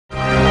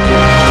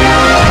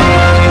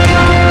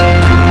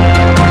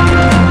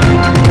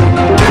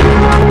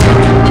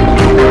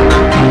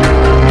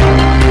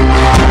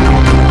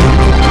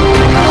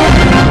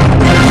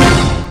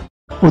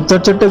উত্তর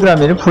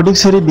চট্টগ্রামের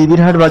ফটিকছড়ি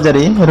বিবিরহাট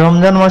বাজারে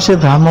রমজান মাসে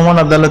ভ্রাম্যমাণ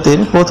আদালতের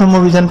প্রথম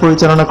অভিযান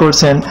পরিচালনা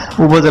করছেন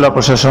উপজেলা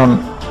প্রশাসন।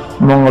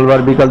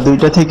 মঙ্গলবার বিকাল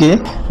 2টা থেকে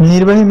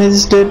নির্বাহী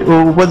ম্যাজিস্ট্রেট ও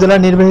উপজেলা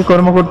নির্বাহী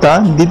কর্মকর্তা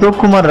দীপক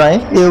কুমার রায়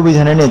এই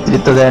অভিযানে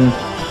নেতৃত্ব দেন।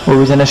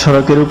 অভিযানে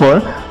সড়কের উপর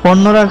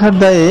পণ্য রাখার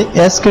দায়ে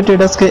এসকে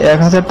ট্রেডার্সকে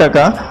 1000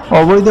 টাকা,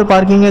 অবৈধ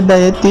পার্কিংয়ের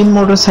দায়ে 3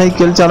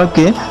 মোটরসাইকেল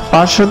চালককে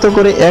 500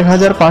 করে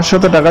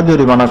 1500 টাকা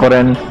জরিমানা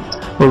করেন।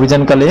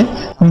 অভিযানকালে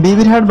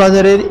বিবিরহাট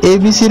বাজারের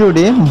এবিসি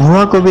রোডে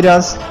ভুয়া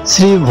কবিরাজ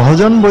শ্রী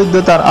ভজন বৈদ্য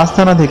তার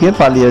আস্তানা থেকে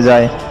পালিয়ে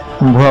যায়।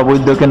 ভুয়া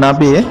বৈদ্যকে না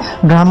পেয়ে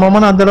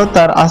ভ্রাম্যমাণ আদালত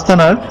তার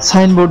আস্তানার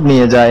সাইনবোর্ড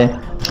নিয়ে যায়।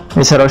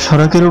 এছাড়াও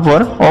সড়কের উপর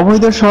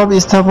অবৈধ সব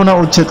স্থাপনা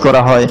উচ্ছেদ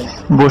করা হয়।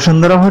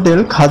 বসুন্ধরা হোটেল,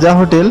 খাজা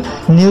হোটেল,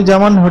 নিউ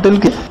জামান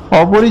হোটেলকে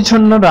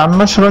অপরিচ্ছন্ন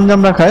রান্নার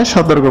সরঞ্জাম রাখায়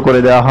সতর্ক করে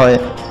দেওয়া হয়।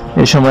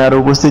 এ সময় আরো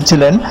উপস্থিত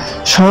ছিলেন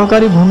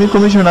সহকারী ভূমি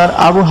কমিশনার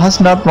আবু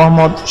হাসনাত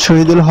মোহাম্মদ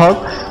শহীদুল হক,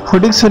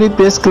 ফটিকছড়ি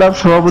প্রেস ক্লাব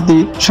সভাপতি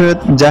সৈয়দ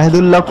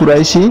জাহিদুল্লাহ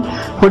কুরাইশি,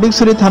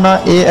 ফটিকছড়ি থানা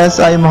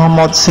এএসআই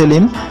মোহাম্মদ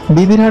সেলিম,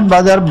 বিবিরহাট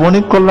বাজার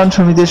বণিক কল্যাণ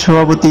সমিতির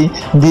সভাপতি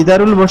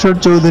দিদারুল বশর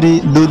চৌধুরী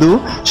দুদু,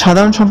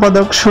 সাধারণ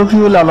সম্পাদক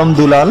শফিউল আলম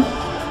দুলাল।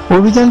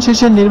 অভিযান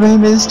শেষে নির্বাহী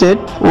ম্যাজিস্ট্রেট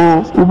ও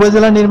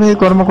উপজেলা নির্বাহী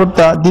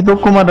কর্মকর্তা দীপক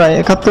কুমার রায়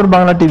 71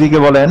 বাংলা টিভিকে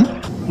বলেন,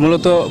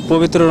 মূলত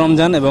পবিত্র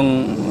রমজান এবং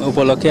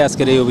উপলক্ষে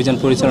আজকের এই অভিযান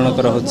পরিচালনা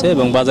করা হচ্ছে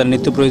এবং বাজার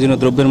নিত্য প্রয়োজনীয়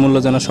দ্রব্যের মূল্য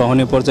যেন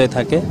সহনীয় পর্যায়ে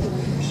থাকে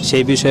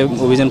সেই বিষয়ে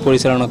অভিযান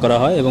পরিচালনা করা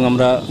হয়। এবং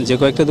আমরা যে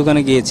কয়েকটা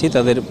দোকানে গিয়েছি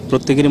তাদের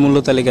প্রত্যেকেরই মূল্য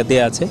তালিকা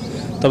দেওয়া আছে,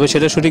 তবে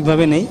সেটা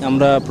সঠিকভাবে নেই।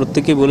 আমরা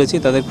প্রত্যেকেই বলেছি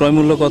তাদের ক্রয়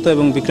মূল্য কত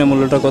এবং বিক্রয়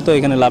মূল্যটা কত,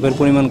 এখানে লাভের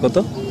পরিমাণ কত,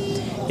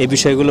 এই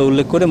বিষয়গুলো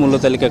উল্লেখ করে মূল্য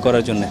তালিকা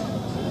করার জন্য।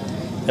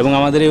 এবং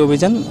আমাদের এই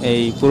অভিযান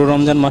এই পুরো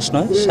রমজান মাস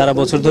নয়, সারা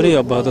বছর ধরেই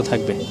অব্যাহত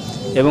থাকবে।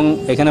 এবং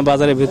এখানে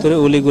বাজারের ভিতরে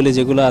অলিগলি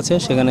যেগুলো আছে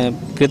সেখানে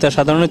ক্রেতা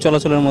সাধারণের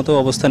চলাচলের মতো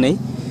অবস্থা নেই।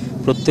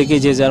 প্রত্যেকেই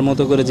যে যার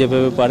মতো করে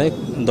যেভাবে পারে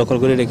দখল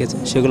করে রেখেছে,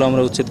 সেগুলো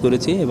আমরা উচ্ছেদ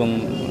করেছি এবং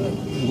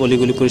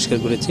গলিগুলি পরিষ্কার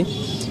করেছি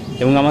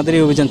এবং আমাদের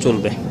এই অভিযান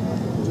চলবে।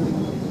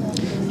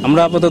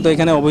 আমরা আপাতত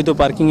এখানে অবৈধ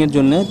পার্কিংয়ের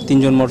জন্য 3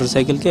 জন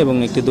মোটরসাইকেলকে এবং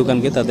একটি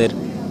দোকানকে তাদের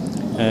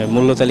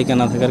মূল্য তালিকা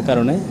না থাকার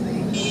কারণে,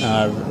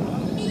 আর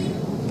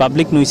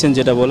পাবলিক নুইসেন্স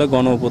যেটা বলে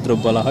গণ উপদ্রব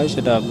বলা হয়,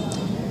 সেটা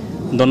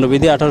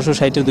দণ্ডবিধি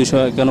 1860-এর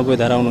 291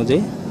 ধারা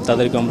অনুযায়ী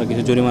তাদেরকে আমরা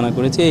কিছু জরিমানা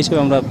করেছি। এই হিসেবে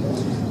আমরা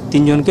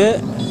 3 জনকে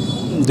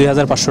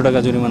 2500 টাকা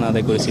জরিমানা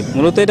আদায় করেছি।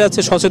 মূলত এটা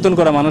হচ্ছে সচেতন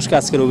করা মানুষকে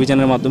আজকের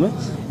অভিযানের মাধ্যমে,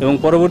 এবং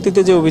পরবর্তীতে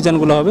যে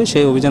অভিযানগুলো হবে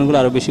সেই অভিযানগুলো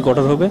আরও বেশি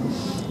কঠোর হবে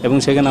এবং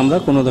সেখানে আমরা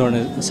কোনো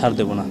ধরনের ছাড়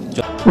দেব না।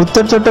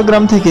 উত্তর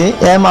চট্টগ্রাম থেকে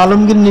এম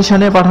আলমগীর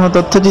নিশানে পাঠানো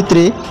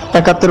তথ্যচিত্রে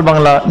 71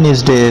 বাংলা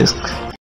নিউজ ডেস্ক।